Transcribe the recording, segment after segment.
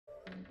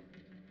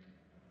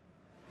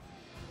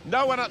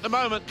No one at the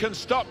moment can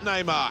stop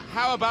Neymar.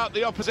 How about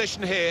the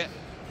opposition here?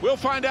 We'll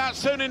find out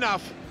soon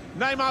enough.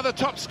 Neymar the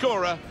top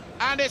scorer,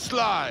 and it's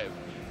live.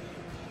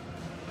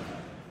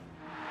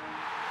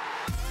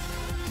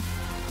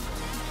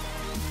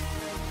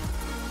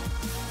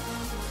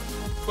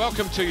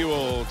 Welcome to you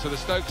all to the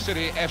Stoke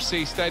City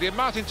FC Stadium.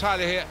 Martin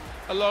Tyler here,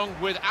 along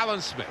with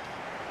Alan Smith.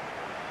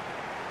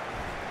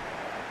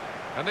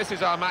 And this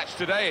is our match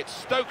today. It's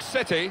Stoke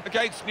City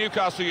against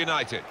Newcastle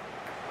United.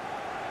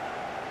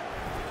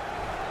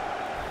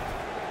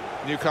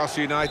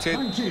 Newcastle United,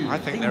 I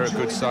think they're a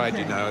good side,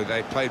 you know.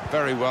 They played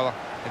very well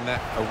in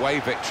that away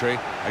victory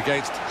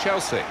against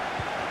Chelsea.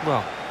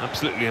 Well,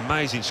 absolutely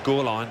amazing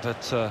scoreline,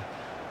 but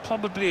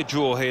probably a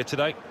draw here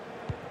today.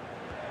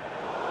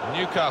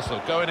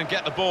 Newcastle go in and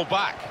get the ball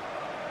back.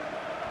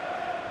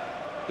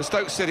 The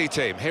Stoke City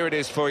team, here it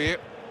is for you.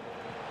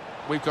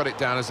 We've got it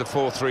down as a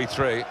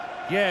 4-3-3.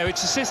 Yeah,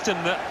 it's a system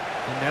that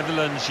the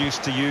Netherlands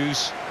used to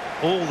use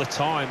all the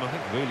time. I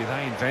think really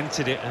they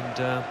invented it,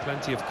 and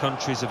plenty of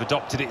countries have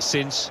adopted it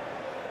since.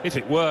 If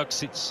it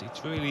works, it's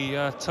really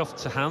tough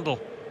to handle.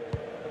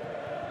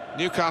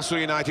 Newcastle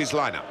United's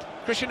lineup.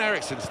 Christian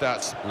Eriksen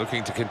starts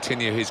looking to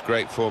continue his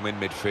great form in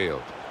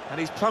midfield. And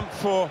he's plumped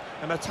for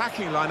an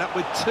attacking lineup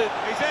with two.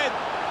 He's in!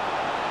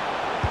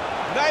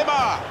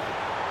 Neymar!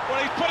 Well,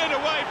 he's put it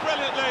away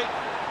brilliantly.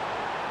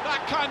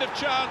 That kind of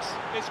chance,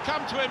 it's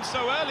come to him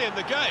so early in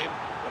the game,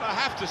 but I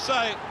have to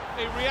say,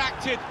 he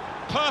reacted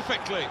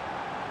perfectly.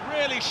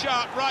 Really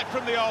sharp right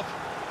from the off,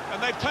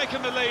 and they've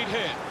taken the lead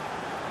here.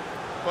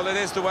 Well, it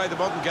is the way the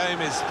modern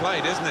game is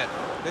played, isn't it?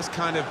 This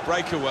kind of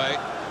breakaway,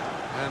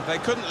 and they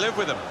couldn't live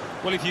with them.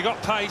 Well, if you've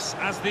got pace,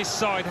 as this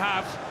side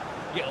have,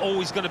 you're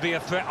always going to be a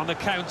threat on the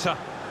counter.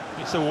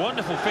 It's a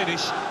wonderful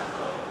finish.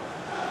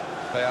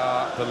 They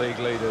are the league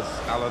leaders,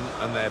 Alan,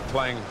 and they're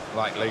playing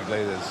like league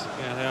leaders.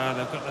 Yeah, they are.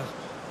 They've got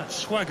that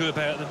swagger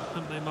about them,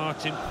 haven't they,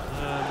 Martin?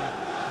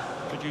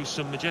 Produced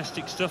some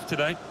majestic stuff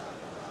today.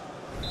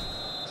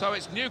 So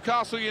it's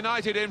Newcastle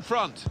United in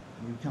front.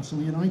 Newcastle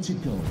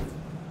United goal.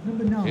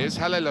 Number 9. Here's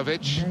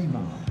Halilovic.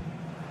 Neymar.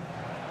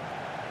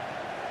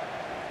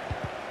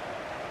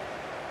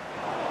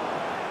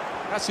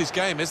 That's his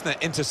game, isn't it?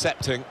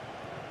 Intercepting.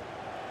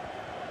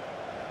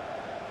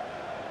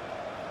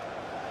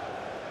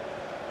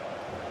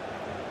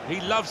 He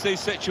loves these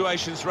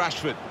situations,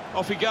 Rashford.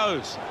 Off he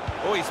goes.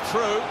 Oh, he's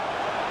through.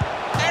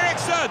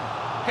 Eriksen!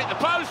 Hit the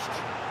post!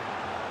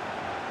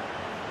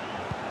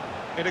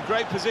 In a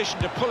great position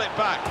to pull it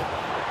back.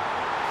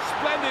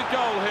 Splendid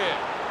goal here.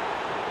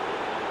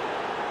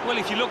 Well,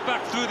 if you look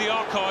back through the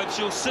archives,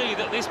 you'll see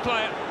that this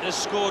player has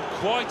scored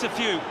quite a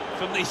few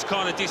from these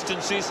kind of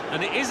distances,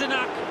 and it is a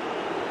knack.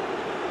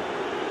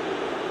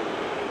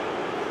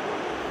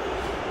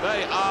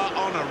 They are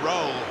on a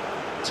roll.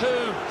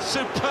 Two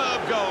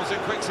superb goals in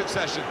quick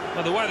succession.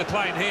 Well, the way they're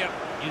playing here,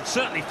 you'd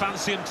certainly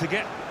fancy him to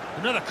get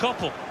another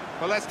couple.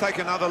 Well, let's take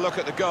another look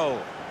at the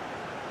goal.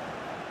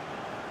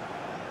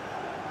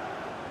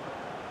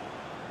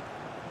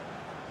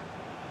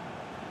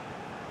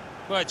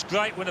 Well, it's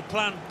great when a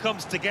plan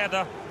comes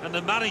together, and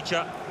the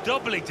manager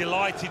doubly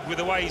delighted with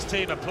the way his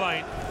team are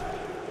playing.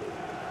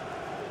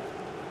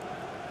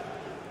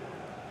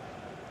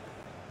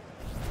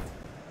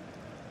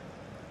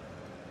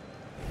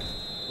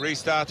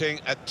 Restarting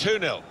at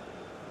 2-0.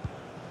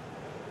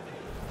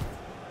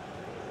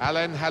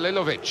 Alen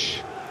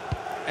Halilovic.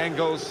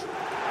 Engels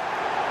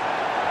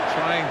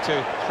trying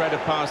to thread a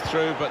pass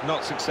through, but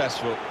not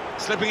successful.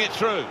 Slipping it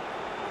through.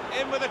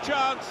 In with a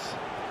chance.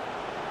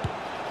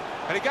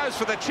 And he goes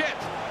for the chip.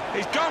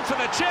 He's gone for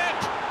the chip.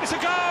 It's a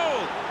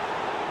goal!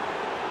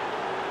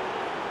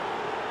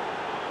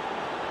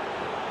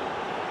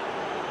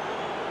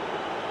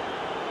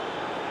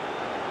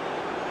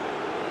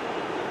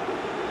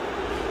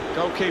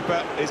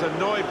 Goalkeeper is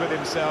annoyed with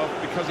himself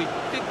because he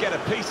did get a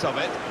piece of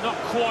it. Not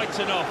quite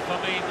enough.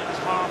 I mean, it was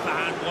half a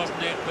hand,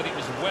 wasn't it? But it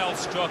was well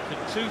struck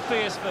and too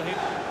fierce for him.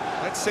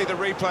 Let's see the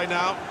replay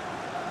now.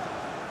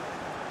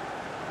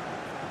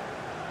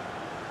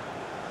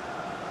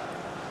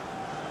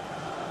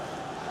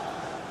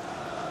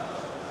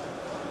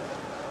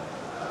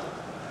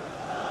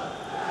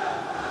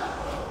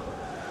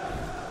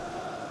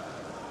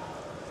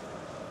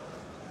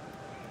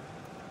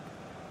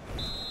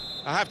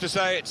 I have to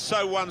say, it's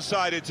so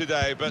one-sided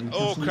today, but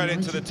all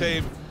credit to the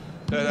team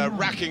that are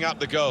racking up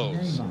the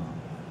goals.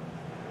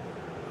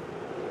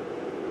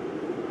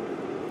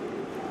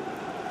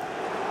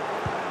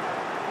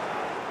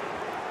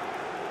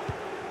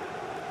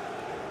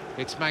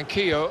 It's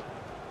Manquillo.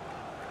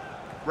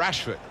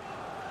 Rashford.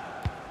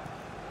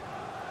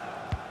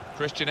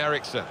 Christian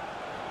Eriksen.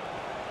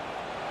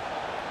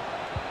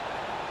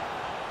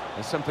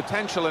 There's some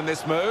potential in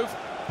this move.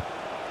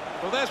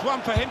 Well, there's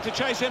one for him to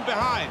chase in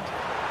behind.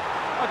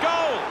 A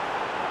goal!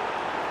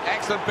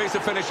 Excellent piece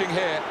of finishing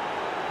here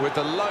with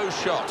the low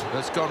shot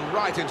that's gone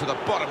right into the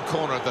bottom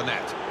corner of the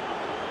net.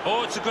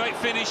 Oh, it's a great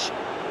finish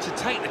to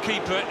take the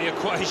keeper at the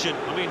equation.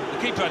 I mean, the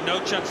keeper had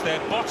no chance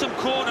there. Bottom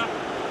corner.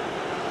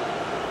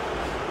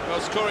 Well,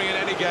 scoring in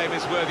any game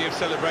is worthy of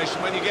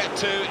celebration. When you get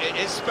two, it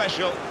is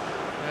special,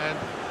 and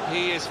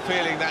he is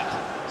feeling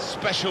that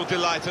special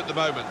delight at the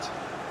moment.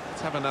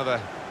 Let's have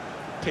another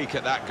peek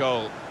at that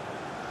goal.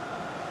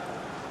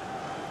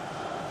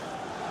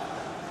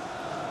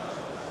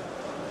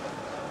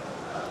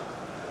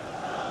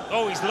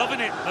 Oh, he's loving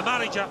it, the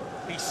manager.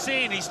 He's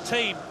seeing his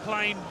team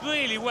playing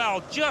really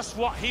well, just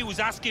what he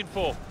was asking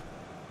for.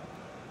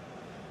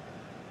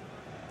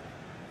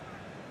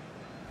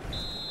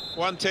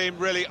 One team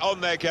really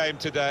on their game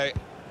today,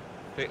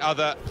 the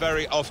other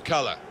very off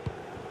colour.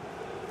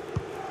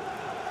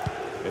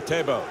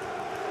 Etebo.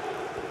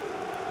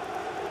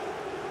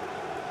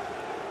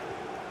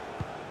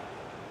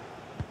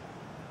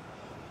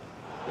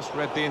 Just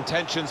read the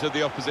intentions of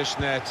the opposition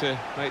there to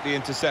make the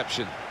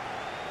interception.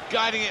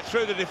 Guiding it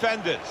through the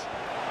defenders.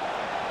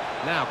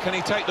 Now, can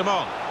he take them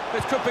on?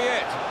 This could be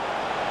it.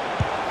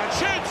 And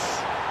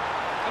shoots!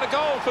 And a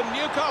goal from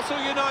Newcastle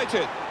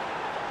United.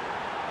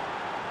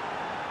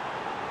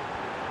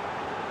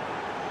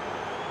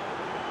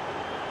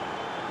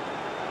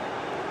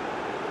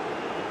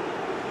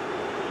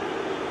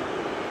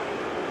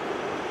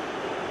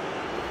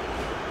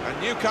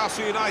 And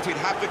Newcastle United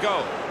have the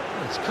goal.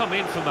 It's come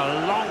in from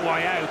a long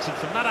way out, and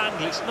from that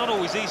angle, it's not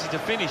always easy to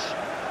finish.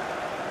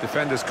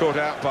 Defenders caught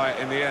out by it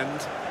in the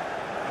end.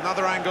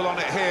 Another angle on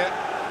it here.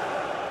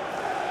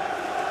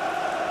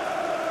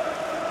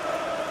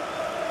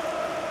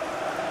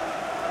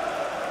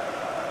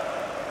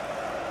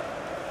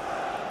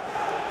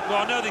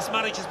 Well, I know this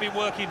manager's been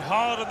working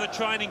hard on the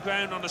training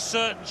ground on a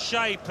certain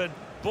shape, and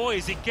boy,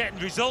 is it getting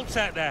results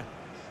out there.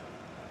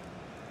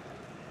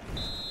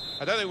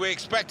 I don't think we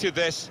expected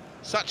this.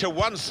 Such a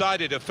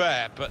one-sided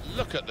affair, but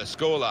look at the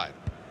scoreline.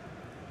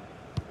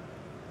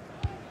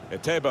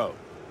 Etebo.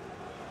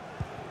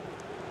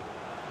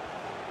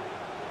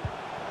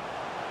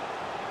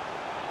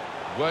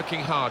 Working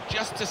hard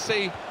just to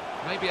see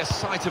maybe a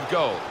sight of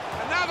goal.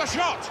 And now the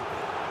shot!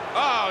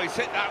 Oh, he's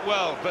hit that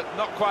well, but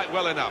not quite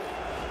well enough.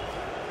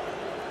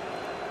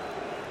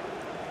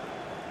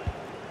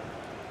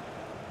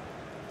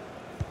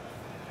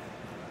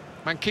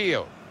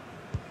 Manquillo.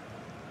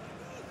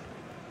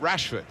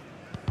 Rashford.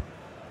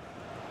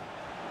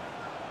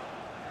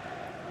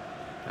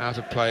 Out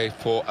of play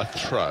for a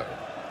throw.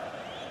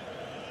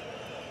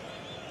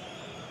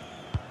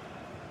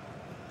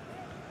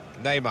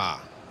 Neymar.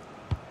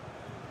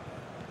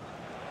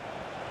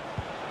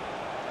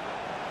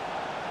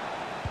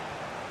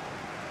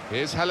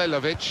 Here's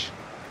Halilovic.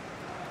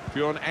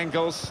 Bjorn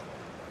Engels.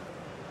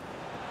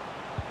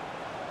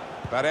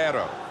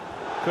 Barrero.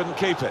 Couldn't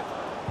keep it.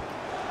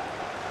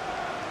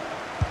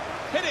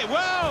 Hit it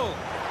well!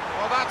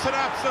 Well, that's an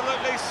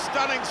absolutely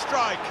stunning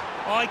strike.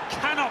 I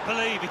cannot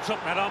believe he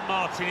took that on,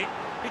 Martin.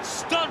 It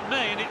stunned me,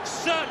 and it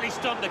certainly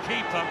stunned the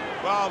keeper.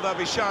 Well, they'll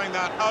be showing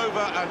that over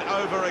and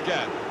over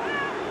again.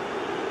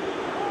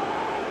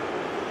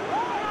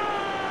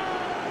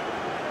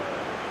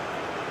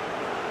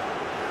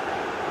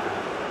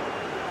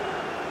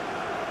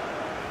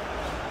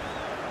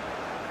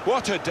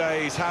 What a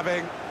day he's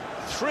having.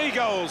 3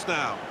 goals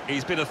now.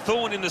 He's been a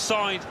thorn in the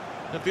side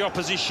of the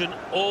opposition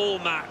all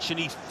match, and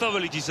he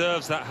thoroughly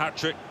deserves that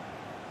hat-trick.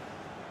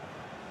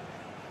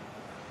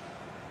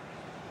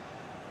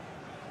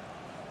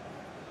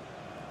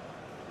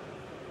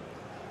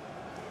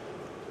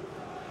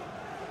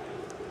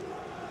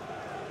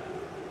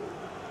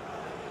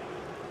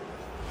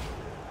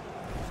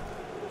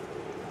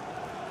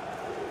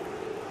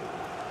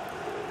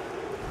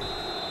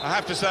 I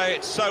have to say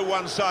it's so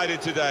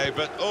one-sided today,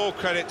 but all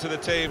credit to the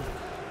team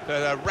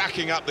that are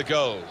racking up the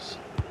goals.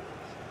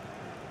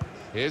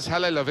 Here's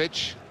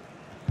Halilovic.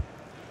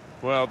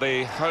 Well,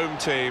 the home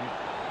team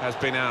has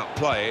been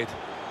outplayed,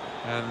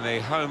 and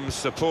the home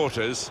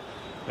supporters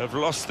have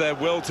lost their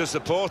will to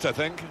support, I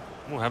think.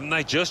 Well, haven't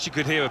they just? You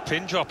could hear a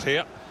pin drop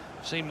here.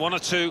 Seen 1 or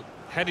 2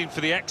 heading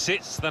for the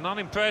exits. They're not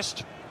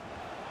impressed.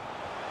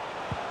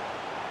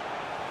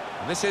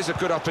 And this is a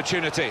good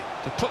opportunity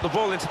to put the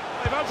ball into...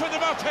 They've opened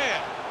them up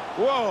here.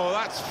 Whoa,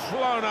 that's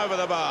flown over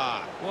the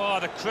bar. Well,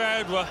 the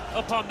crowd were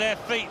up on their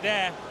feet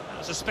there. That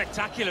was a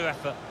spectacular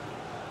effort.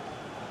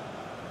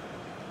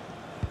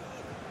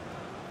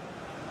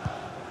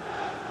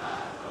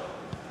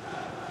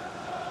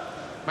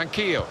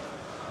 Manquillo.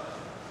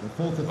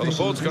 Well, the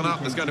ball's gone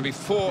up. There's going to be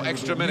 4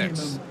 extra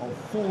minutes.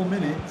 4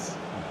 minutes.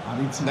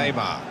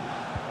 Neymar.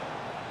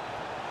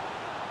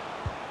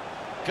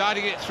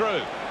 Guiding it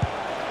through.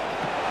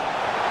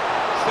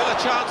 Still a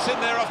chance in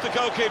there off the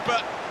goalkeeper.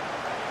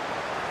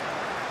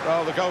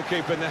 Well, the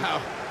goalkeeper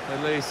now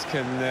at least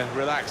can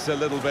relax a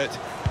little bit.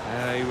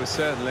 He was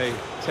certainly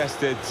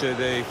tested to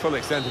the full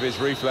extent of his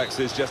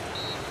reflexes. Just,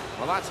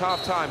 well, that's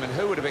half-time, and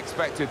who would have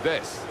expected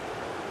this?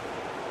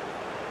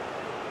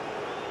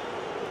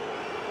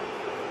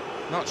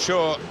 Not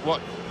sure what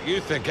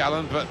you think,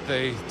 Alan, but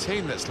the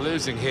team that's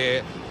losing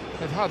here,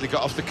 they've hardly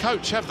got off the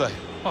coach, have they?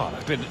 Oh,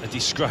 they've been a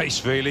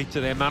disgrace, really,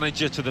 to their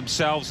manager, to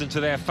themselves and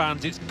to their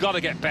fans. It's got to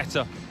get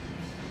better.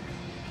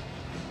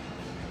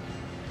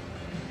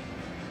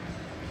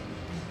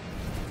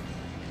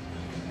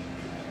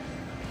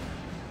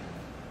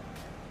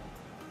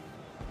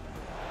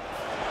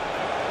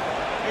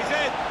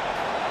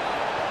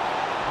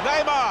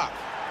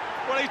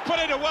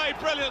 it away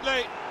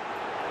brilliantly.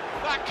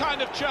 That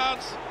kind of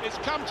chance, it's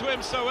come to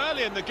him so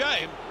early in the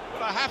game,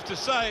 but I have to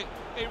say,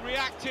 he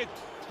reacted.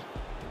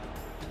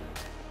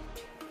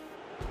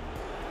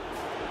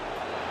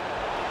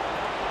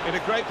 In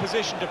a great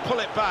position to pull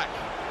it back.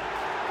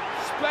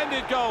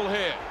 Splendid goal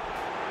here.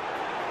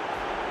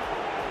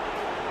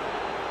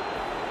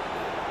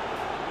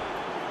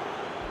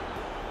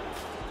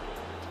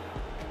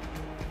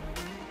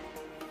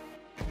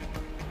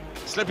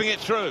 Slipping it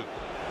through.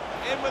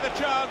 In with a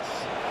chance.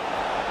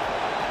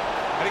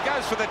 And he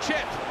goes for the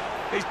chip.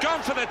 He's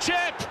gone for the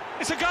chip.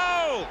 It's a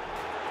goal.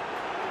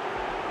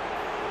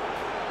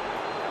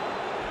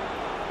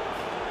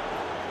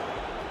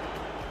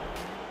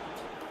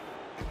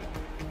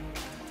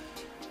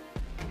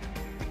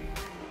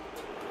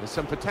 There's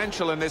some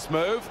potential in this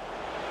move.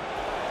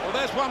 Well,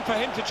 there's one for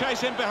him to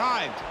chase in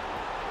behind.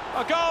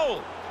 A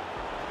goal!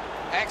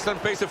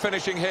 Excellent piece of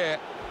finishing here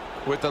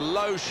with the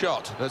low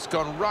shot that's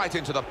gone right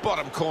into the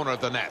bottom corner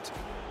of the net.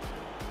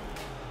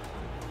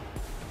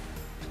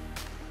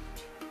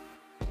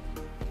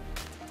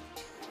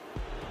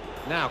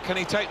 Now, can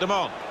he take them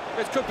on?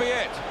 This could be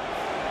it.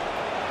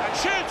 And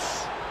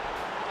shoots!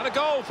 And a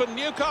goal for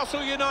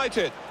Newcastle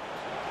United.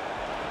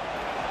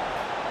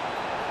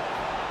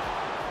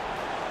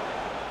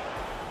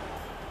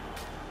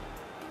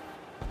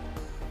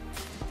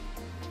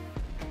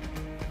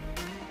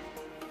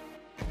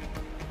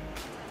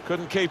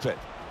 Couldn't keep it.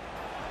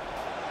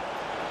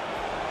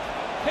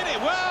 Hit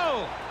it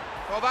well!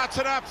 Well, that's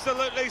an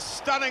absolutely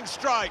stunning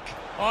strike.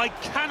 I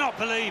cannot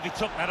believe he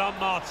took that on,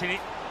 Martin.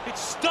 It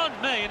stunned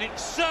me, and it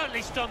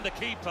certainly stunned the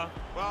keeper.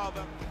 Well,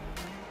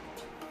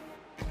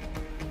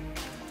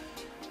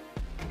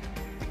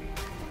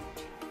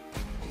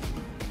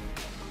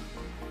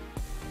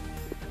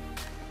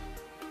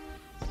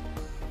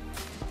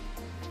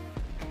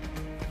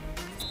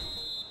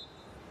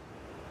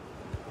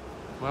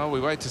 well,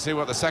 we wait to see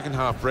what the second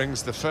half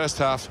brings. The first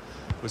half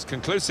was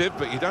conclusive,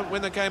 but you don't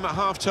win the game at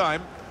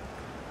half-time.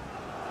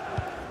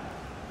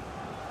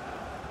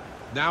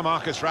 Now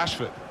Marcus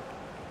Rashford.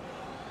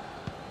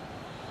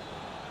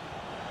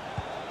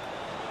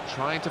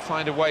 Trying to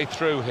find a way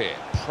through here,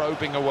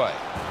 probing away.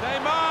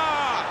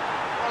 Neymar!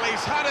 Well,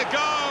 he's had a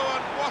go,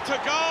 and what a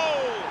goal!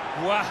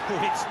 Wow,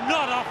 it's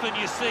not often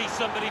you see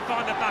somebody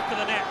find the back of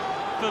the net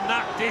from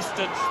that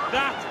distance.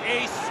 That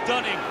is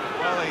stunning.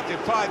 Well, he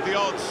defied the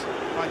odds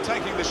by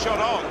taking the shot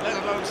on,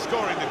 let alone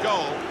scoring the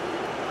goal.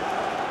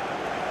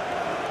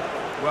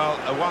 Well,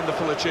 a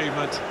wonderful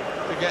achievement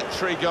to get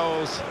 3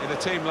 goals in a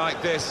team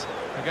like this,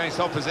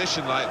 against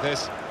opposition like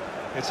this.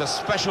 It's a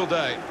special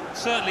day. It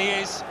certainly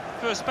is.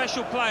 For a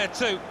special player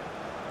too,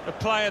 a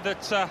player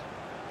that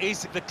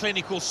is the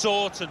clinical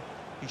sort, and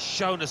he's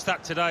shown us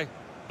that today.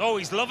 Oh,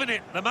 he's loving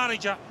it, the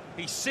manager.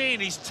 He's seeing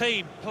his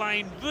team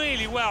playing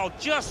really well,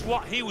 just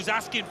what he was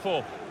asking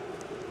for.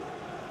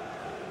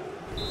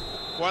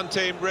 One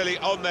team really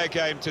on their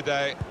game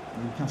today,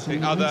 Newcastle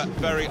the other United.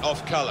 very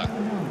off colour.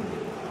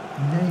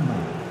 Neymar.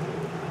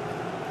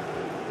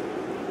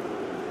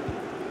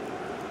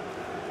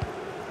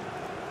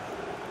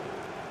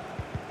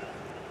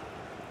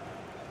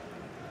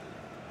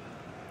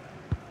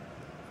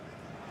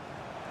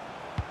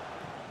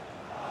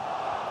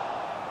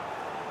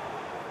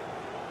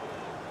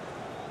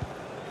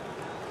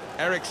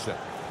 Eriksen.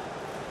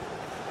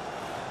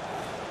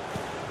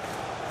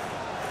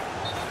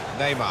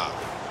 Neymar.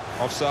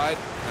 Offside.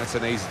 That's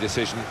an easy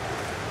decision.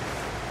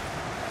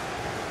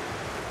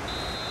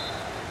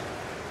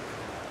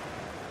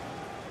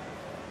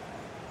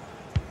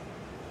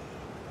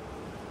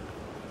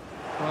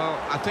 Well,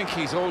 I think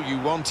he's all you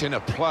want in a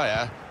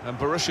player, and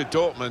Borussia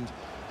Dortmund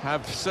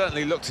have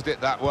certainly looked at it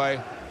that way.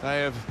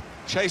 They have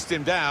chased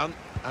him down,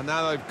 and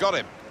now they've got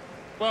him.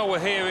 Well, we're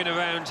hearing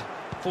around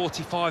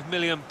 £45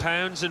 million,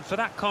 and for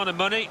that kind of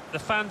money, the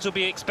fans will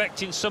be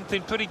expecting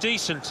something pretty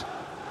decent.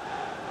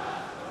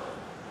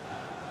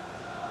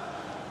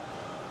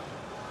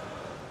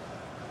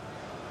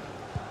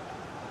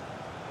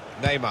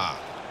 Neymar.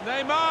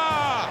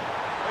 Neymar!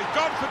 He's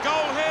gone for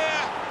goal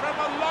here from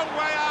a long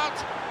way out,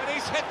 and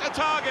he's hit the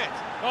target.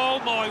 Oh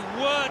my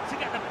word, to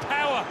get the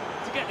power,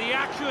 to get the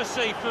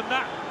accuracy from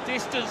that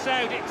distance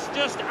out, it's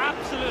just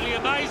absolutely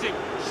amazing.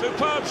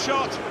 Superb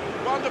shot,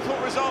 wonderful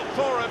result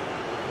for him.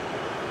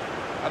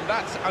 And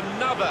that's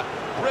another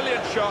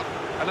brilliant shot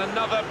and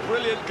another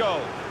brilliant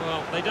goal.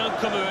 Well, they don't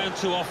come around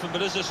too often,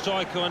 but as a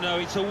striker, I know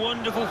it's a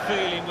wonderful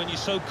feeling when you're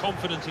so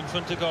confident in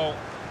front of goal.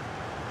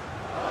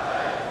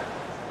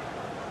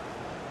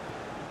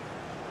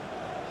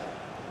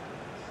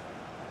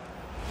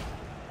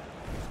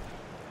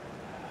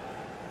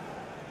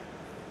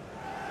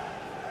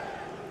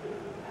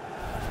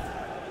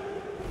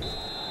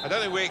 I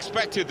don't think we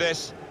expected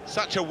this,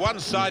 such a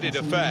one-sided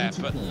affair,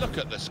 but look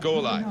at the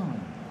scoreline.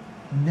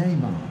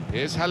 Neymar.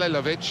 Here's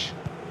Halilovic.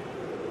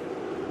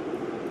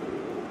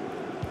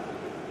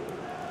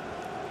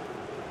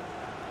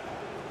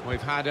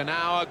 We've had an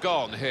hour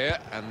gone here,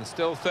 and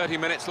still 30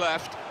 minutes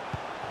left.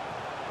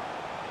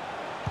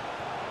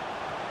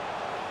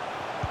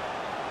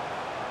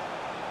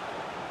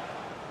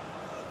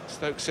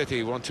 Stoke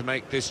City want to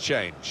make this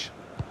change.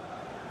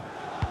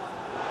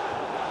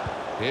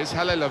 Here's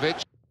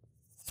Halilovic.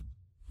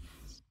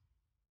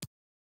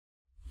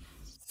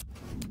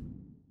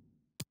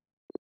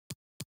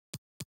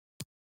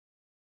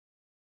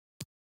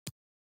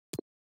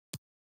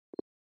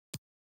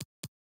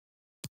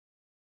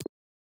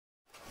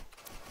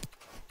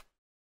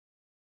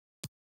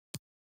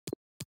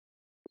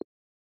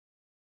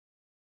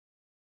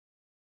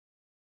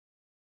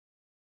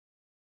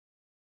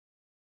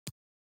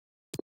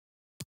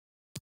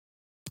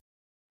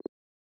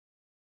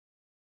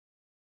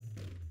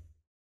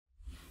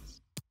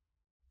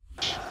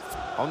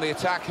 On the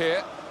attack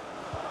here.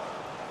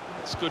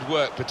 It's good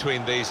work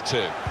between these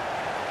two.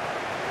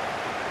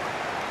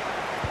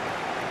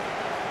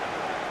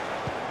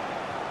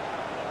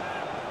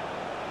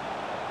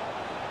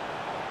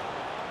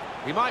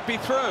 He might be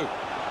through.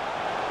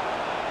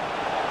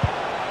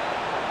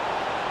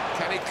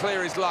 Can he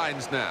clear his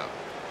lines now?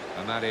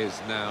 And that is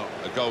now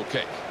a goal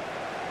kick.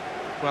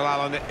 Well,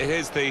 Alan, it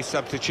is the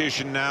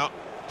substitution now.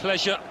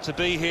 Pleasure to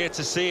be here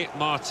to see it,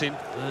 Martin,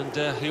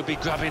 and he'll be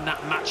grabbing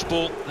that match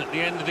ball at the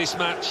end of this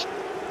match.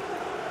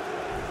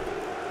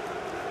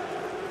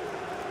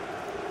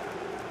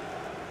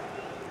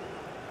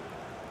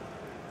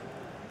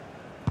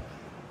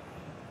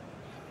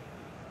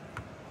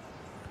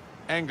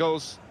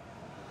 Engels.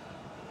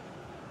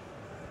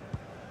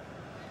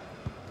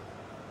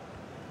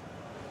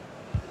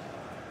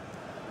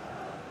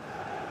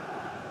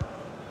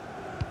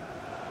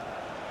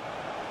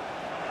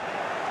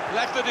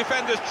 Left the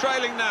defenders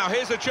trailing now.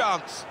 Here's a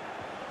chance.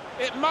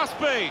 It must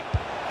be.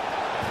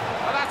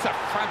 Well, that's a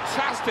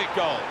fantastic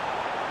goal.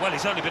 Well,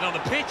 he's only been on the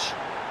pitch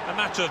a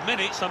matter of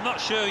minutes. I'm not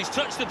sure he's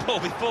touched the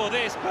ball before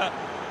this, but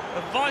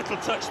a vital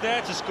touch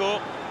there to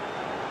score.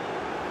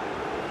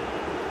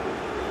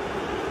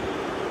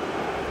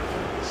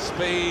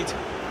 Speed,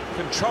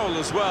 control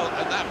as well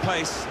at that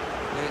pace.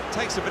 It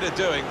takes a bit of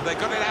doing. They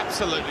got it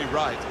absolutely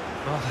right.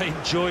 Well, they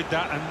enjoyed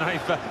that, and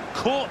they've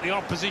caught the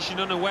opposition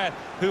unaware,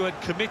 who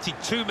had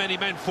committed too many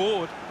men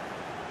forward.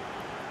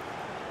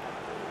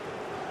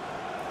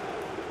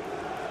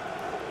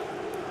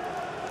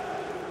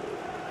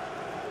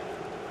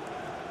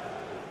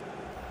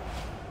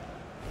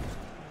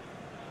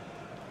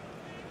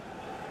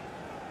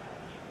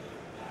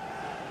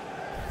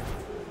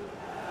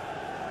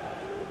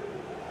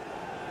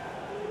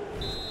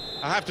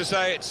 I have to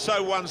say it's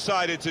so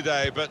one-sided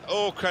today, but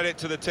all credit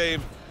to the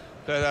team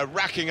that are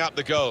racking up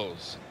the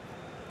goals.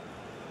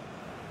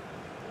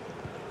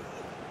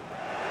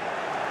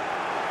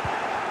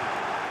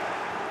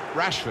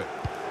 Rashford.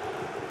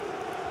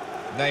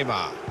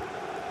 Neymar.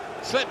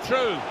 Slipped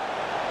through.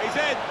 He's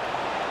in.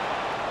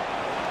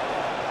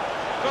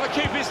 Got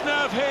to keep his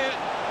nerve here.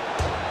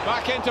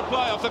 Back into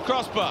play off the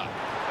crossbar.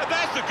 And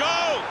there's the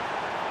goal!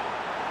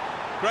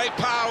 Great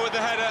power with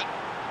the header.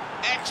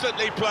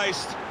 Excellently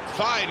placed.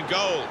 Fine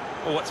goal.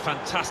 Oh, it's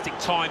fantastic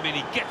timing.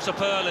 He gets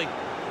up early.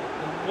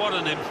 And what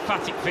an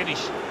emphatic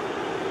finish.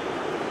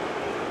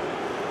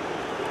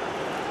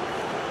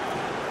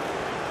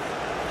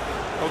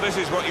 Well, this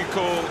is what you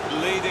call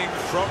leading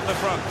from the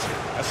front.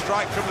 A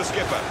strike from the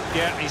skipper.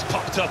 Yeah, he's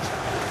popped up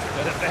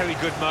at a very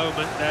good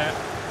moment there.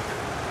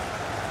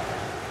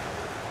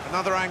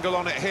 Another angle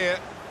on it here.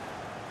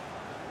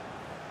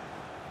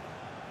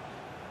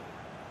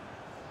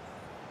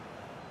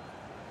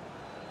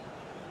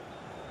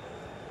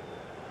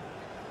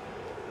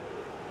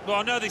 Well,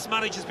 I know this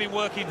manager's been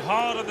working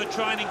hard on the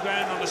training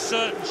ground on a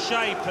certain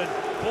shape,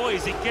 and boy,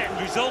 is he getting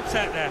results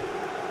out there.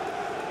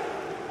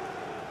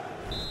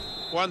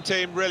 One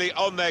team really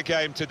on their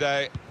game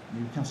today,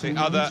 Newcastle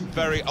the other United.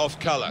 very off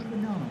colour. Number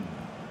 9.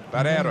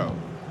 Barrero.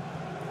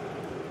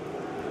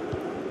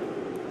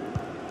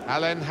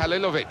 Alen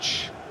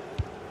Halilovic.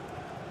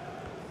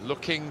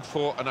 Looking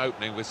for an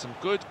opening with some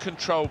good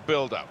controlled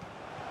build-up.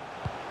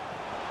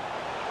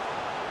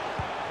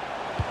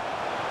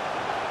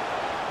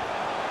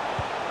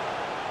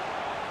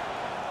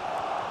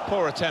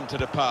 Poor attempt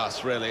at a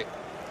pass, really.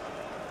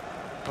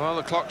 Well,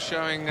 the clock's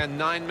showing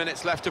 9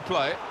 minutes left to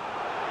play.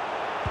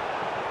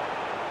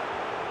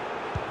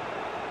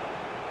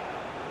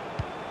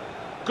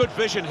 Good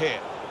vision here.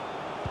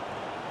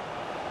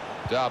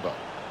 Dabo.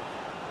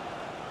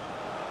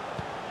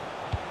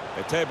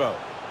 Etebo.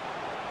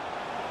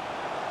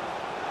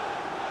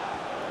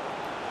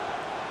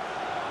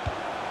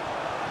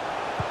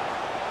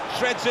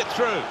 Shreds it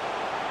through.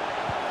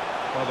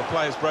 Well, the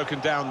player's broken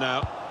down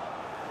now.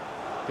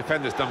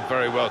 Defender's done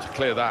very well to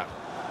clear that.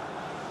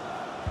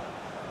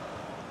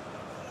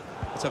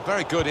 It's a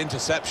very good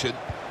interception.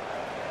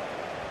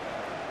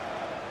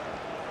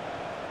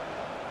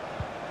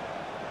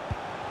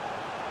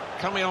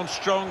 Coming on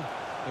strong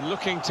and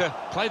looking to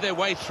play their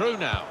way through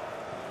now.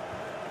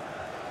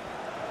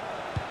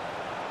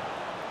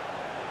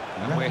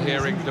 And we're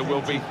hearing there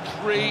will be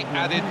 3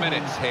 added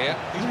minutes here.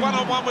 He's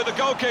one-on-one with the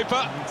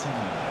goalkeeper.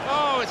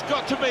 Oh, it's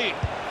got to be.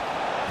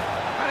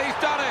 And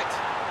he's done it.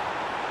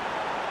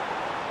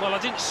 Well, I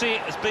didn't see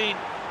it as being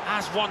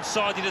as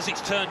one-sided as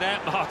it's turned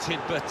out, Martin,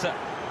 but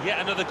Yet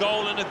another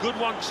goal, and a good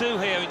one too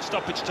here in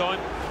stoppage time.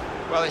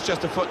 Well, it's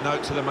just a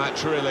footnote to the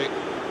match, really.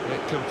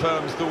 It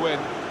confirms the win.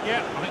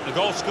 Yeah, I think the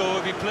goal scorer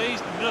will be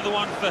pleased. Another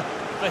one for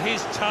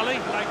his tally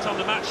late on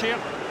the match here.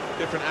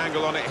 Different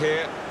angle on it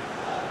here.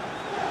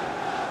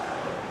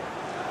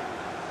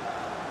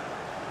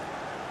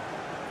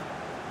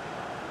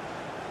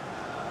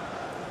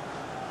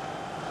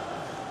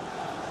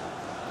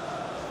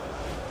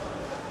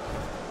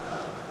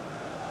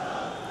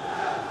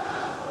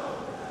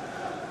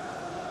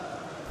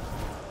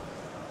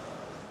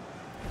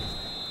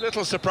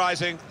 Little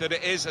surprising that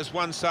it is as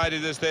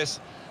one-sided as this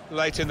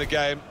late in the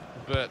game,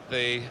 but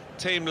the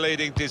team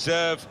leading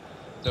deserve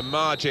the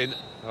margin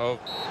of...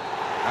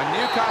 And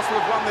Newcastle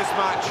have won this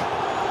match.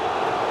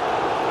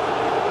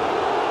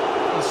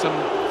 And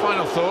some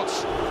final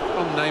thoughts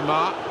on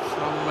Neymar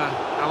from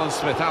Alan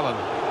Smith. Alan.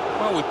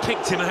 Well, we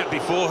picked him out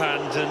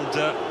beforehand,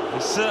 and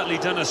he's certainly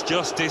done us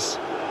justice.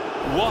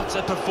 What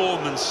a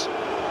performance.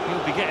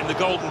 He'll be getting the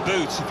golden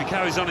boot if he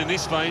carries on in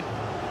this vein.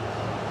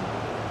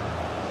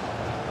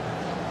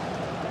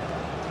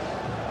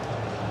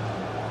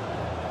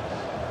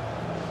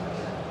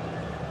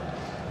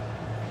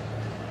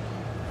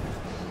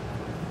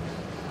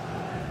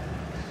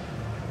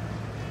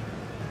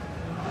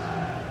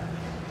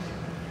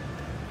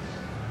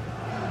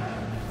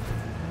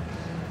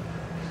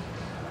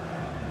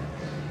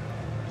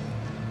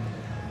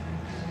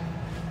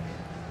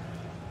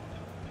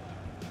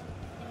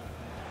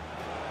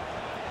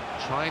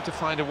 Trying to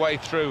find a way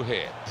through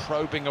here,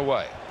 probing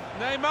away.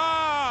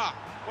 Neymar!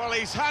 Well,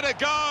 he's had a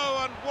go,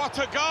 and what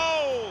a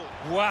goal!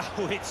 Wow,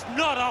 it's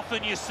not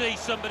often you see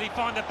somebody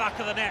find the back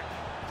of the net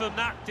from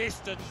that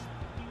distance.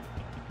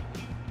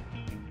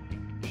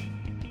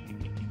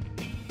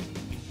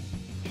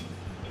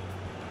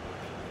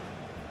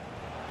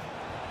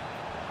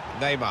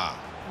 Neymar.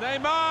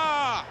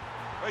 Neymar!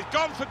 He's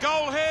gone for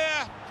goal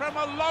here from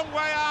a long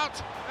way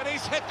out, and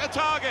he's hit the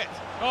target.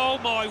 Oh,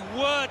 my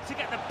word, to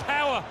get the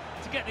power,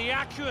 to get the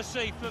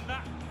accuracy from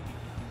that.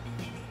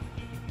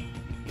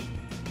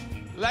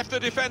 Left the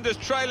defenders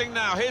trailing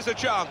now. Here's a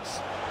chance.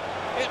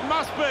 It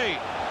must be.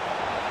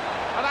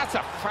 And that's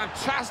a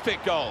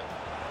fantastic goal.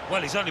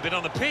 Well, he's only been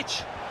on the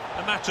pitch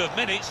a matter of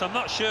minutes. I'm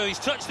not sure he's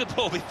touched the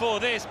ball before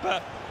this,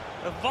 but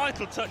a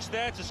vital touch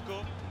there to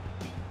score.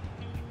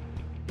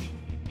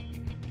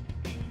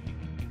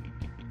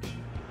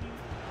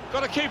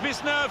 Got to keep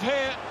his nerve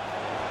here.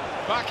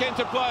 Back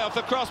into play off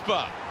the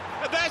crossbar.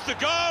 And there's the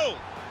goal!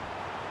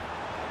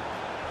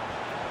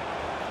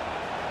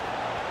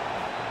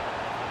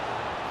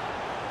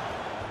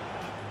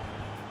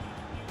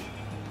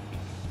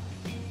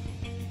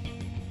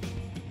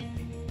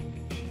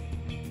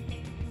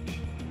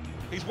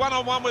 He's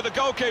one-on-one with the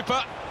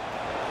goalkeeper.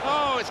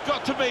 Oh, it's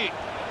got to be.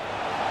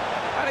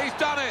 And he's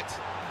done it.